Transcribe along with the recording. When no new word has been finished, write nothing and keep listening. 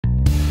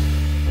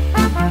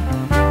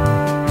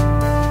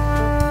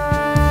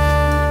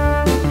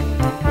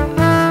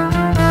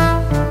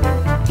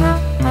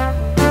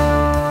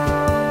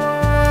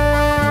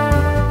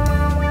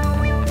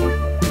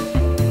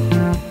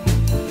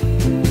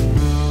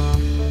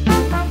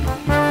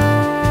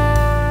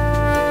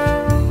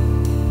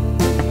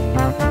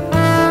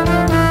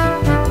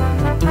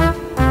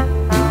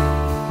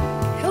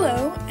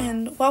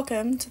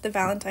welcome to the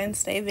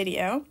Valentine's Day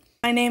video.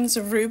 My name is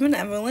Ruben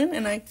Evelyn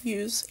and I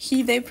use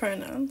he, they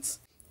pronouns.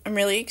 I'm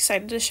really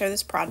excited to share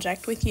this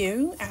project with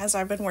you as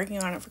I've been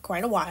working on it for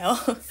quite a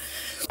while.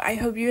 I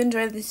hope you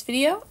enjoyed this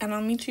video and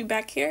I'll meet you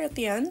back here at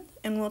the end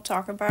and we'll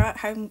talk about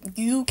how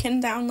you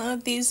can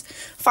download these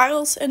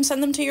files and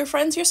send them to your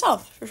friends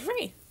yourself for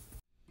free.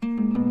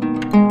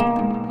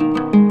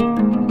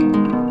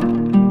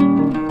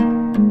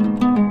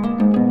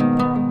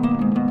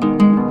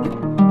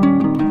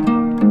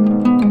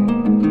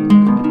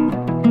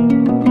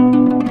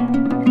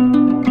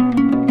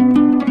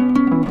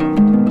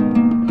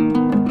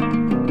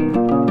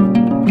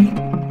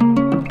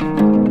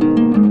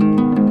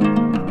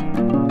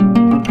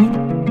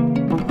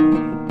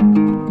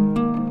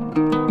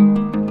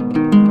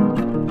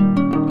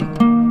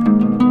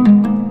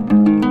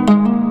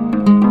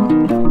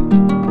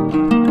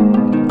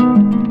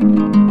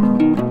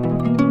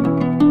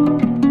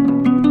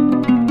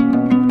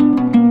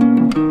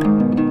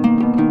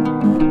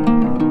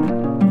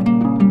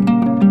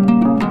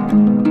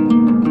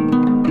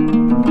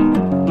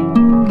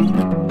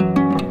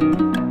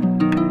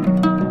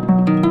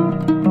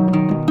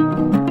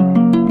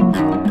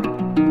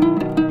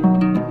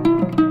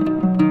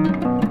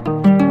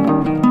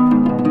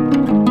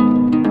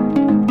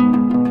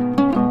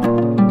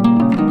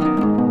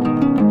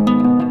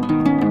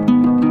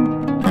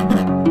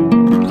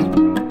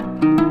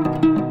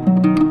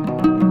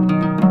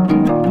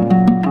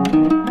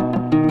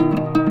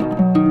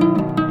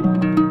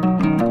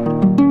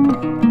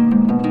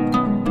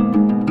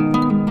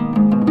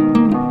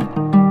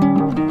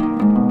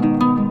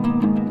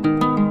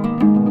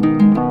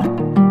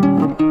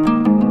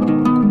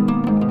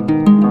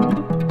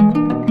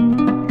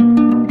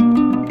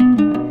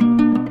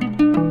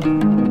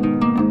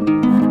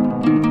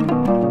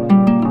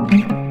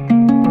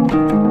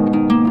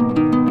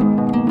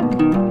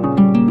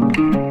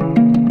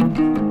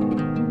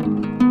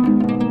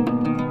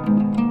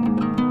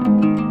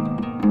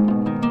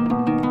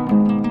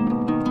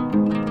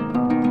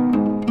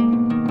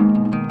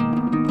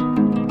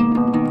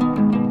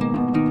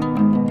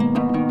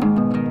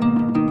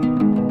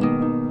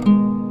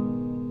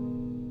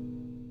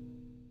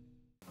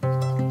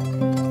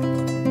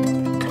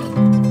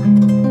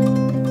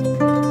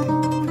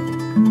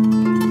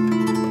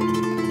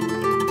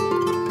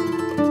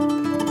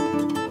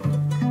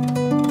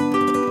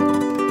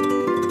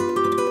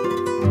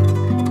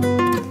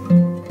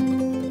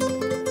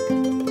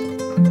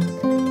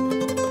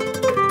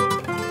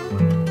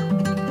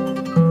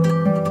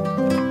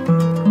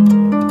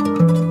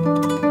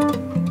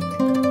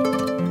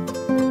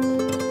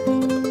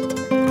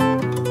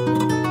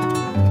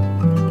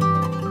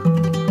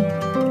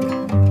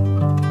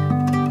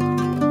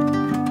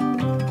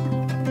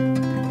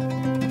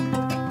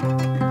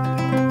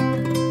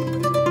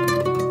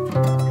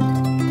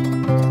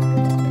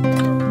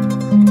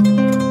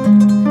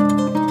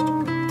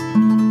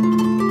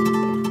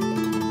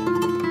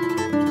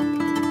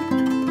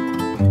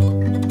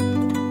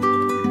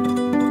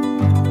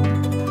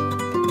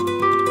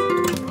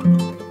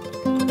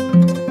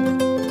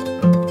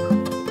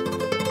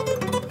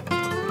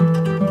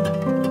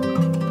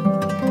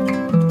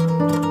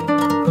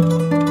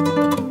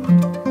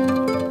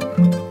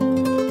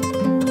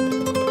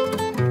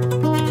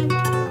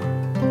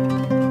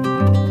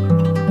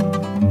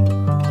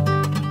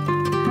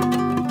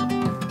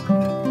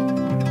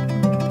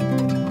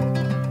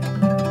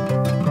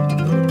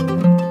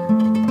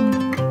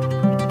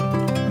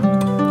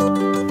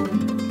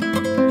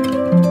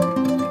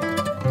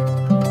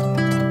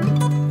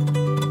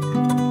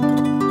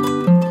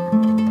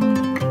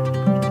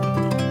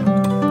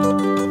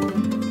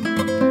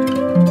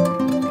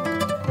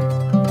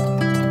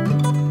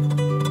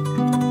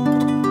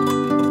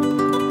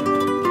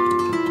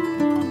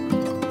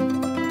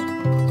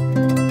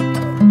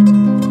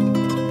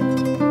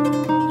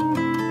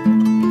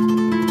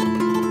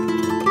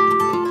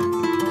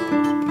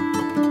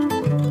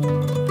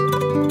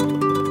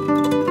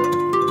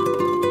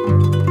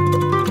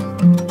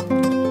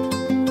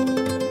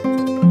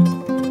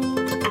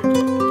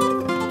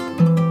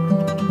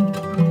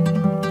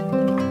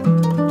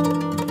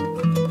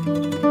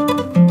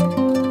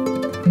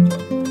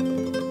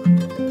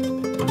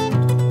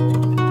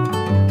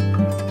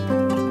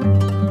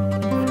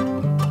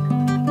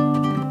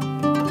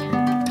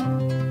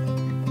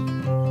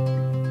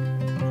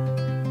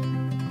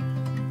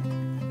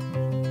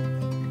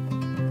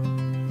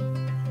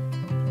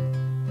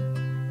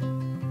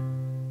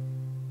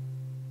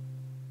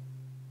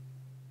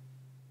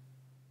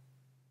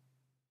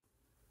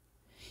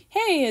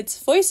 Hey,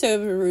 it's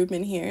VoiceOver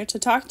Ruben here to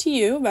talk to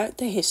you about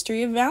the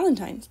history of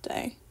Valentine's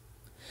Day.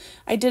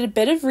 I did a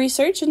bit of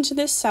research into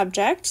this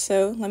subject,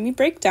 so let me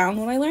break down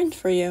what I learned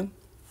for you.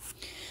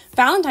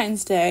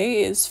 Valentine's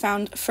Day is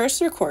found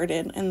first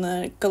recorded in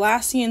the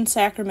Galatian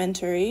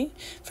Sacramentary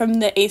from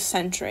the 8th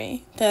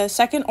century, the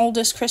second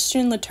oldest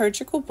Christian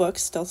liturgical book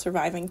still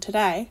surviving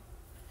today.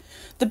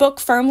 The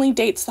book firmly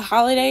dates the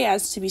holiday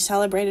as to be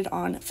celebrated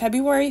on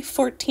February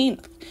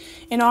 14th,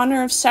 in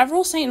honor of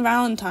several St.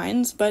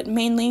 Valentines, but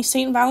mainly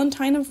St.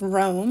 Valentine of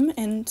Rome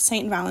and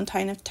St.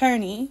 Valentine of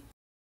Terni.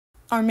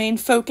 Our main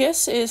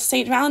focus is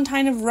St.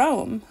 Valentine of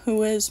Rome, who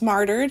was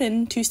martyred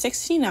in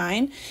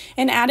 269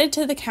 and added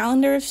to the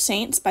calendar of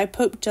saints by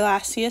Pope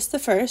Gelasius I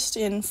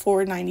in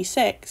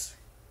 496.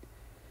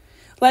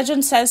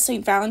 Legend says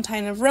St.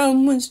 Valentine of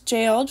Rome was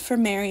jailed for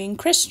marrying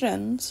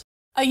Christians,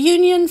 a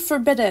union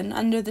forbidden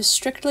under the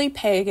strictly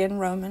pagan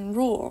Roman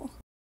rule.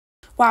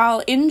 While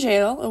in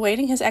jail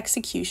awaiting his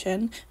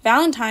execution,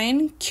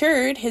 Valentine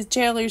cured his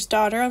jailer's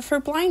daughter of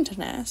her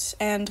blindness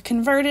and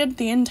converted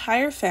the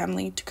entire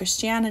family to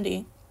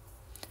Christianity.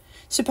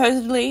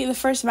 Supposedly, the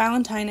first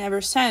Valentine ever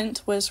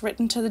sent was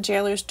written to the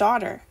jailer's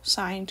daughter,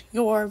 signed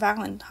 "Your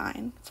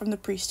Valentine," from the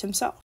priest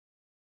himself.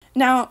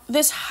 Now,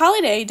 this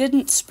holiday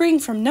didn't spring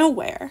from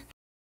nowhere.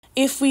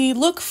 If we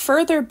look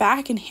further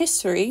back in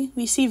history,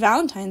 we see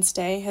Valentine's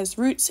Day has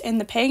roots in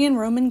the pagan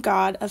Roman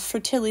god of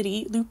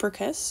fertility,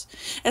 Lupercus,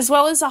 as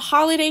well as a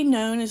holiday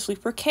known as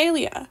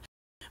Lupercalia,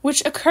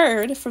 which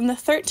occurred from the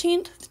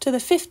 13th to the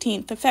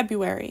 15th of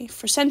February,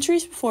 for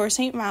centuries before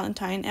St.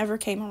 Valentine ever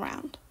came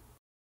around.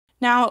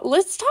 Now,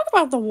 let's talk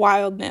about the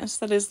wildness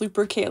that is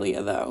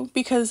Lupercalia, though,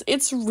 because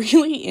it's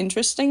really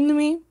interesting to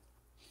me.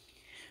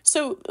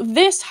 So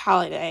this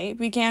holiday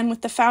began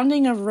with the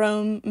founding of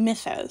Rome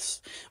mythos,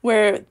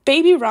 where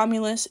baby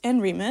Romulus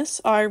and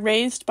Remus are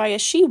raised by a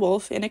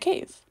she-wolf in a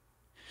cave.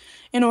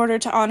 In order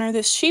to honor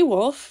this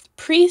she-wolf,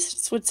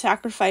 priests would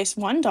sacrifice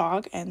one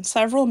dog and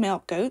several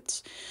male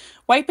goats,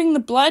 wiping the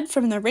blood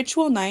from the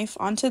ritual knife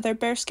onto their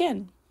bare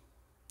skin.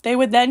 They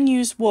would then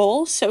use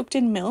wool soaked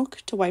in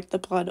milk to wipe the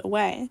blood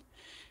away.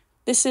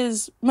 This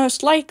is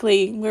most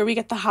likely where we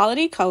get the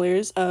holiday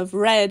colors of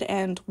red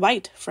and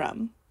white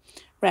from.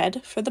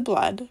 Red for the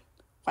blood,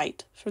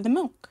 white for the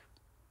milk.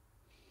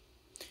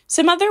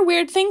 Some other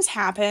weird things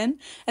happen,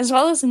 as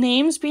well as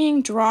names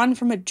being drawn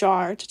from a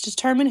jar to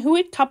determine who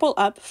would couple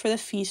up for the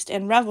feast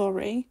and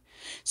revelry.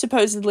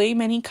 Supposedly,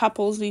 many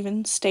couples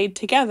even stayed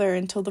together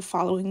until the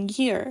following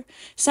year,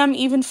 some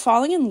even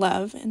falling in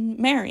love and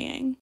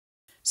marrying.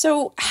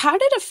 So, how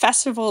did a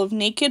festival of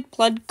naked,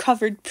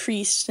 blood-covered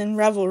priests and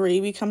revelry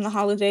become the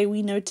holiday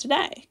we know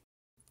today?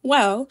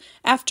 Well,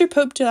 after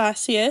Pope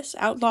Gelasius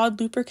outlawed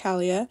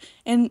Lupercalia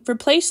and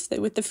replaced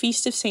it with the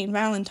Feast of St.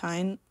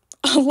 Valentine,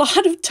 a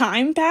lot of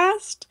time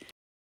passed.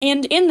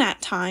 And in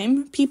that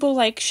time, people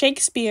like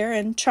Shakespeare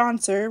and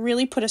Chaucer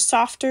really put a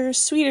softer,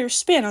 sweeter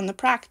spin on the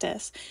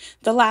practice,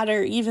 the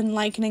latter even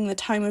likening the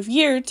time of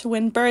year to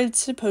when birds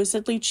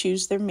supposedly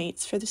choose their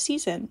mates for the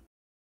season.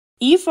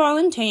 Eve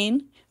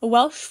Valentine, a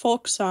Welsh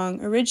folk song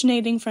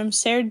originating from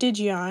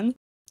Ceredigion,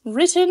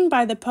 written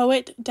by the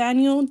poet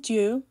Daniel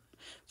Dew,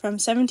 from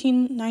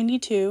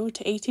 1792 to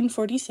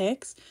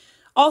 1846,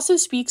 also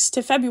speaks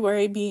to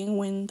February being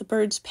when the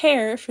birds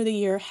pair for the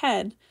year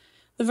ahead.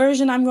 The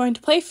version I'm going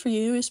to play for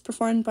you is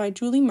performed by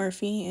Julie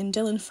Murphy and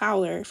Dylan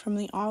Fowler from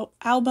the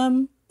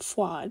album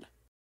Fwad.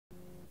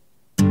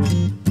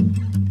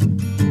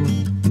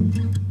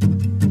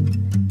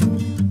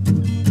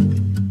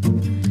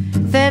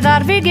 Fe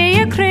ddar fi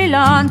gei y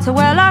creulon,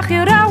 tywelach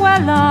yw'r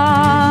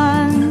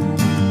awelon.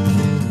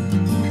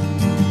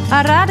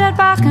 A radar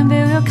bach yn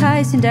byw o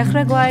cae sy'n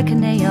dechrau gwau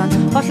caneuon,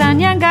 o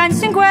llaniau'n gain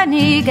sy'n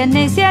gwenu,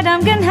 gynneisiad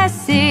am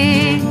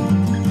gynhesu.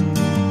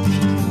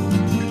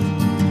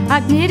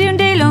 Ac nid yw'n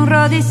deilwng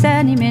roedd i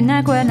sen i mynd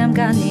a gwen am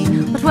ganu,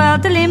 wrth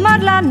weld y lim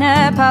o'r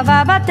lanau pa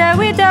fab a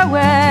dewi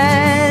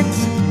dywed.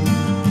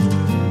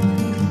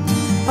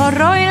 O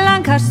roel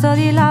a'n carstodd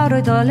i lawr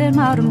oedd olyr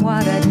mawr yn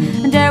wared,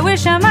 yn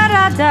dewis am y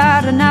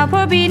radar yn naw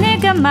pob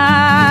unig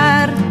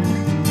ymar.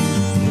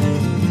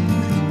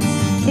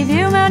 I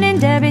fyw mewn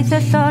undeb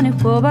eithellon yw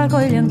pob ar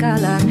goelion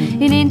galar,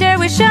 i ni'n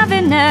dewis a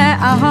finne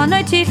a honno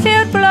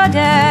tilliw'r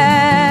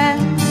blodau.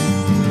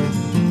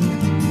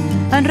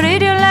 Yn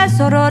reidio les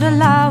o rod y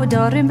law,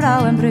 dorri'n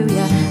braw yn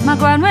brywia, mae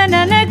gwanwen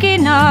yn y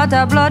ginod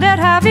a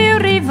blodau'r haf i'w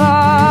rifo.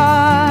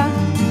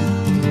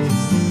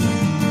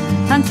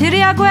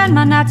 Anturia gwen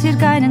mae natur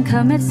gain yn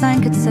cymryd sain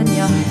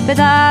cydsynio,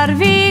 bydd ar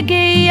fi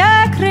gei y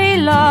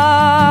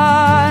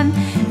creulon,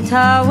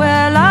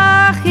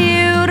 tawelach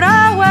yw'r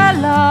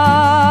awelon.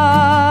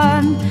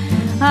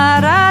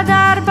 A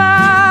radar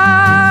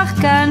bach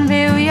gan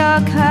fywio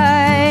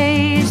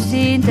cae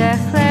sy'n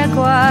dechrau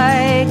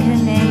gwau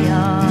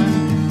caneuon.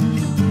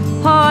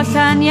 Holl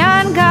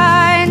anian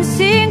gain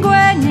sy'n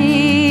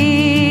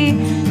gwenu,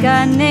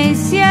 gan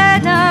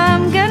neisiad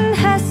am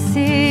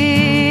gynhesu.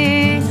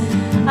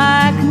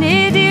 Ac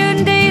nid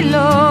yw'n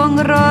deilwng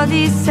roedd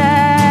i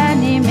sen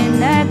i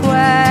mynd a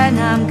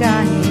gwen am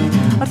ganu,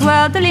 wrth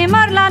weld y lim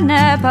o'r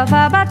lanau pa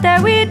fab a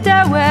dewi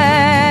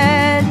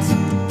dywed.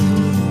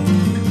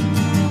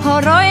 O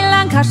roel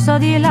a'n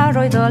carstodd i lawr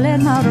oedd olyr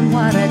mawr yn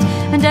wared,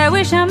 yn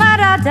dewis am y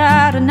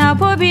radar yn naw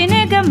pob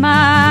unig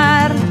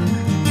ymar.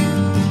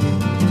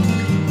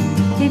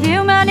 I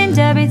fyw mewn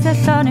undeb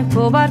eithellon yw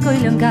pob ar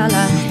goelion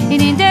galar, i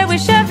ni'n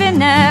dewis a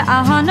finne a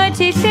honno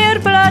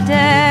tilliw'r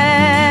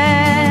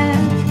blodau.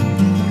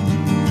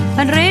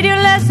 Yn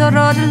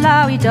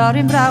i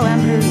dorri'n braw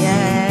am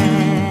rhywle.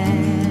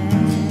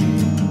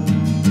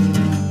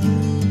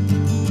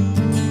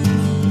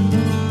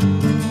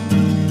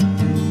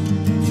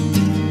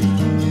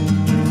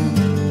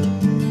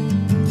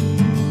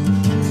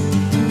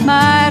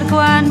 Mae'r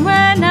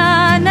gwanwen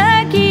yn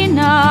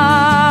egino,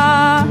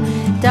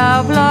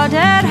 daw blod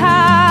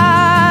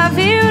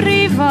haf i'w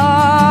rifo.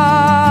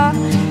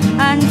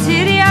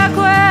 Anturia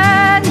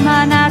gwen,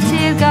 mae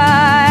natur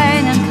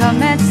gain yn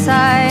cymryd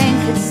sain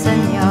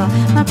cydssynio.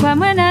 Mae'r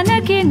gwanwen yn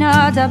egino,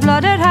 daw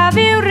blod haf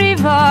i'w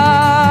rifo.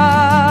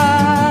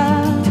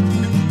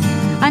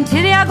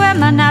 Anturia gwen,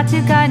 mae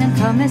natur gain yn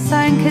cymryd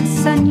sain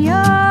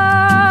cydssynio.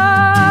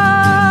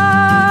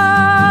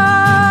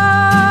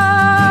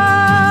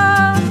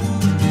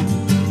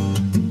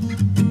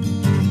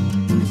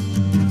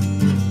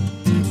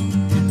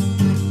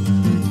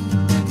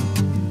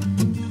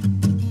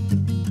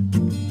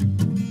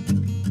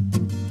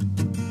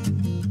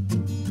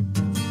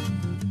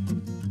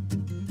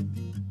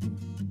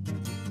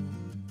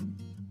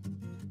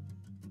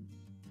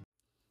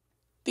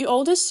 The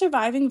oldest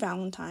surviving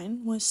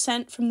Valentine was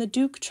sent from the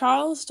Duke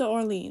Charles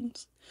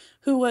d'Orleans,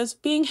 who was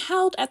being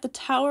held at the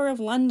Tower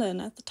of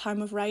London at the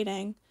time of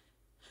writing.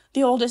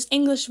 The oldest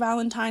English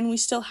Valentine we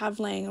still have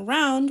laying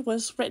around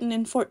was written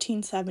in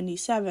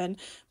 1477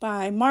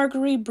 by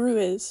Marguerite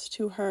Bruys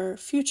to her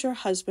future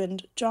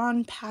husband,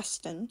 John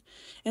Paston,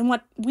 in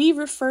what we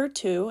refer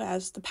to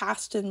as the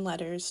Paston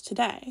Letters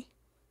today.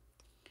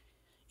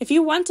 If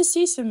you want to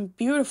see some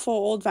beautiful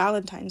old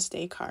Valentine's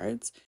Day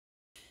cards,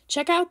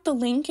 check out the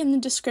link in the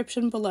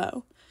description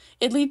below.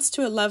 It leads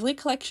to a lovely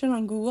collection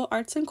on Google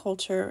Arts and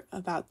Culture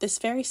about this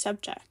very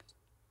subject.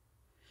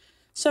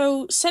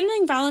 So,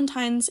 sending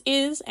Valentines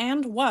is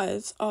and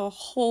was a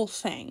whole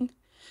thing,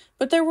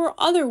 but there were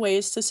other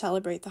ways to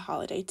celebrate the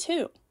holiday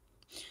too.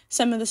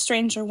 Some of the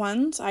stranger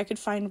ones I could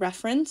find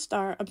referenced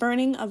are a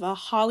burning of a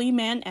holly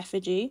man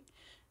effigy,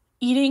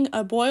 eating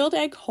a boiled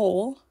egg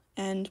whole,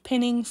 and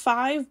pinning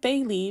 5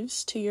 bay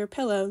leaves to your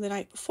pillow the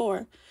night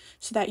before,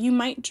 so that you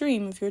might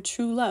dream of your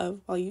true love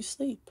while you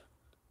sleep.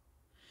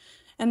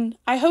 And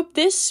I hope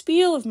this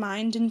spiel of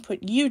mine didn't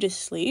put you to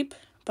sleep,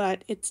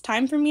 but it's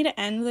time for me to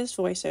end this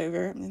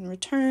voiceover and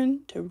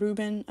return to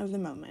Ruben of the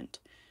moment.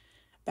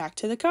 Back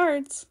to the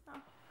cards.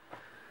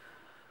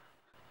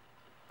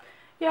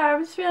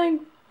 Yeah,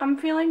 I'm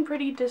feeling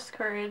pretty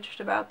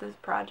discouraged about this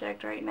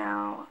project right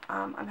now.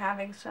 I'm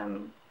having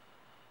some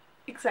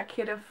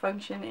executive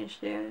function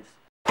issues.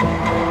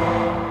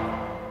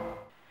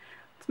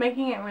 It's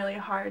making it really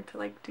hard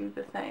to do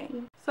the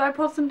thing. So I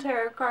pulled some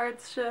tarot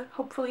cards to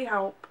hopefully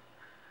help.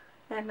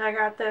 And I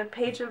got the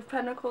Page of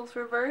Pentacles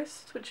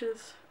reversed, which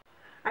is,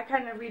 I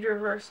kind of read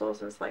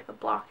reversals as like a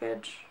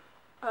blockage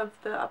of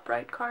the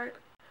upright card.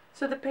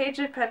 So the Page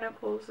of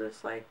Pentacles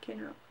is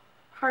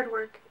hard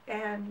work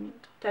and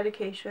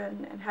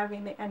dedication and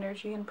having the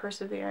energy and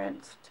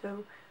perseverance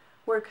to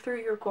work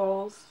through your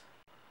goals.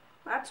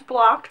 That's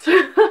blocked.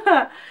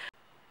 I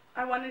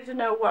wanted to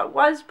know what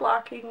was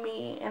blocking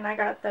me, and I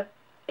got the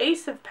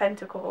Ace of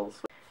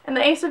Pentacles. And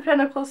the Ace of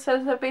Pentacles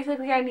says that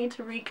basically I need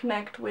to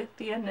reconnect with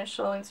the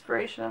initial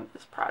inspiration of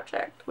this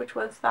project, which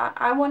was that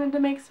I wanted to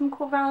make some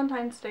cool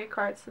Valentine's Day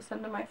cards to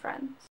send to my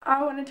friends.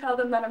 I want to tell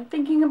them that I'm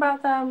thinking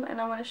about them, and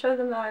I want to show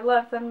them that I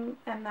love them,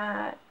 and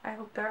that I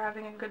hope they're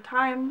having a good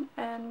time,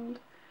 and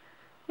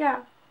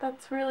yeah,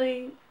 that's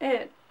really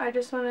it. I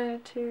just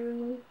wanted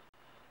to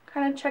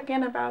kind of check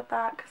in about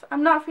that, because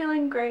I'm not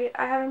feeling great.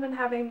 I haven't been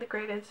having the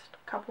greatest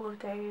couple of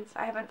days.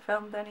 I haven't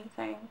filmed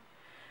anything.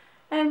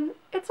 And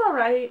it's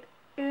alright.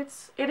 It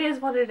is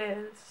what it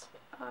is.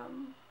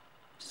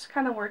 Just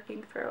kind of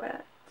working through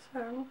it.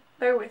 So,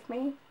 bear with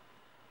me.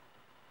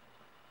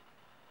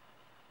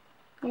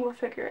 And we'll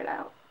figure it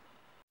out.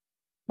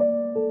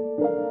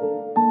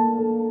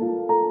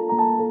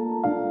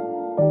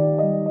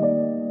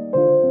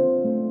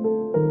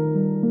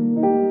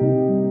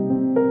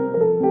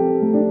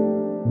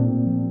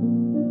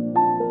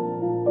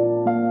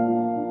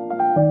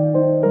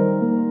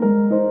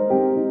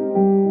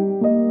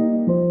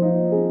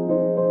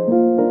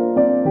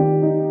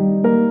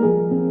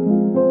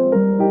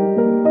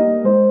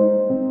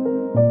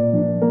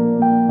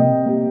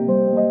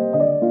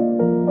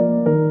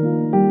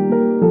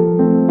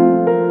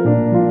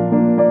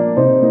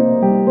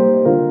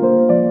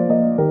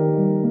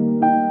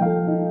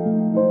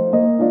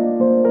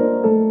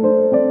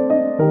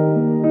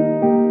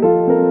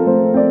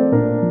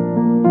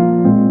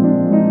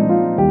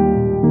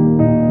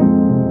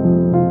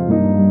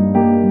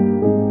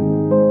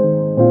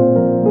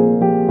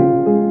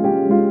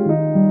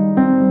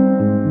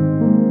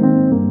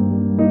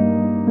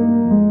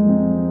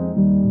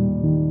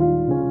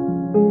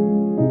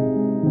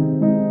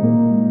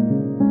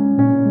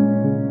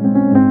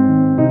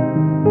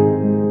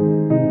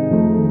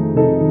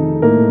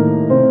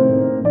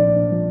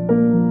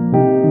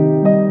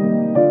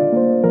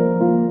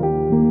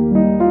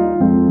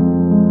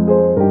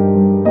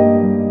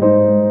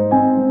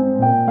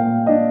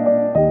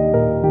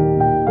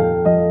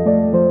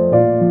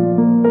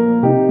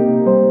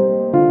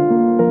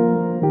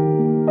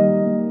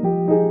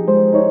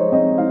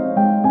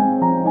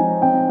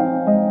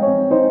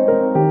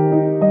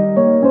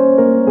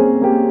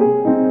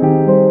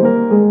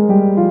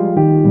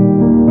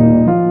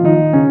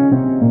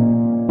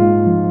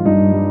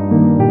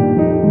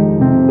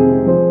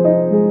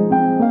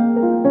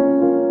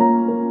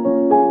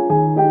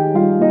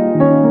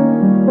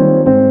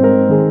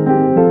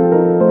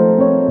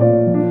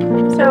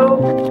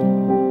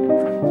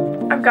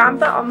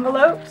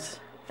 envelopes.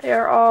 They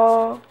are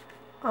all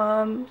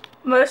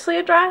mostly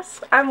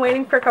addressed. I'm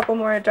waiting for a couple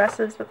more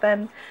addresses, but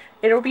then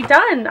it'll be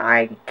done.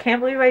 I can't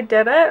believe I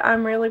did it.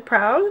 I'm really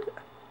proud,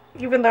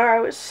 even though I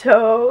was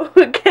so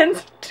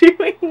against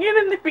doing it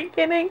in the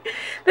beginning.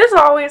 This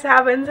always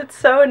happens. It's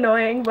so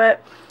annoying,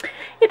 but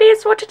it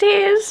is what it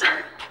is.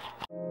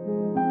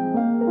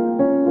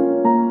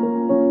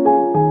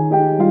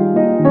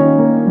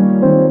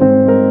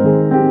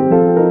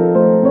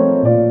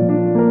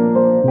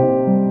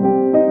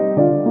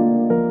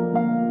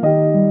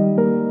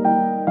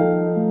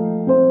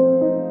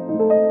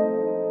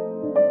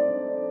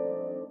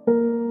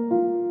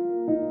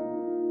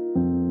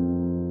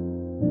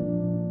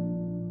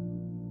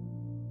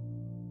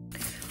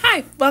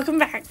 Hi, welcome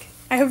back.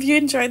 I hope you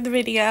enjoyed the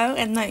video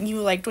and that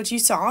you liked what you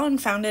saw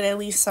and found it at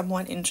least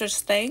somewhat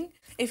interesting.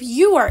 If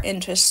you are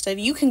interested,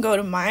 you can go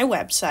to my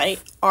website,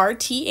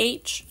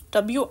 rthwrms.com,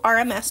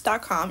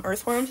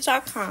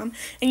 earthworms.com,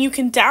 and you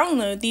can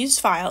download these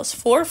files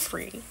for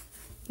free.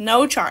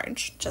 No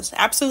charge, just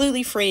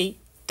absolutely free.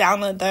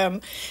 Download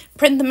them,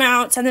 print them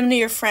out, send them to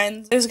your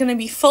friends. There's going to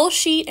be full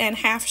sheet and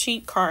half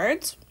sheet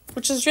cards,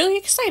 which is really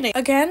exciting.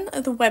 Again,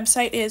 the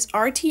website is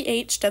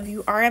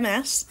rthwrms.com,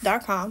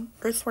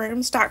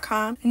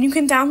 earthworms.com, and you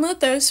can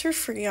download those for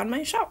free on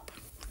my shop.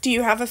 Do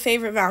you have a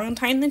favorite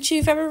Valentine that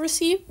you've ever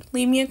received?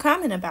 Leave me a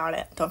comment about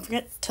it. Don't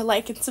forget to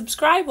like and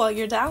subscribe while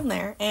you're down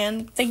there.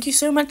 And thank you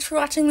so much for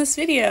watching this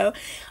video.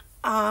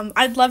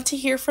 I'd love to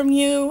hear from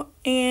you,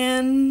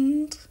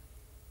 and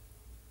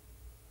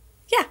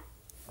yeah,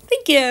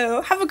 thank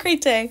you. Have a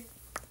great day.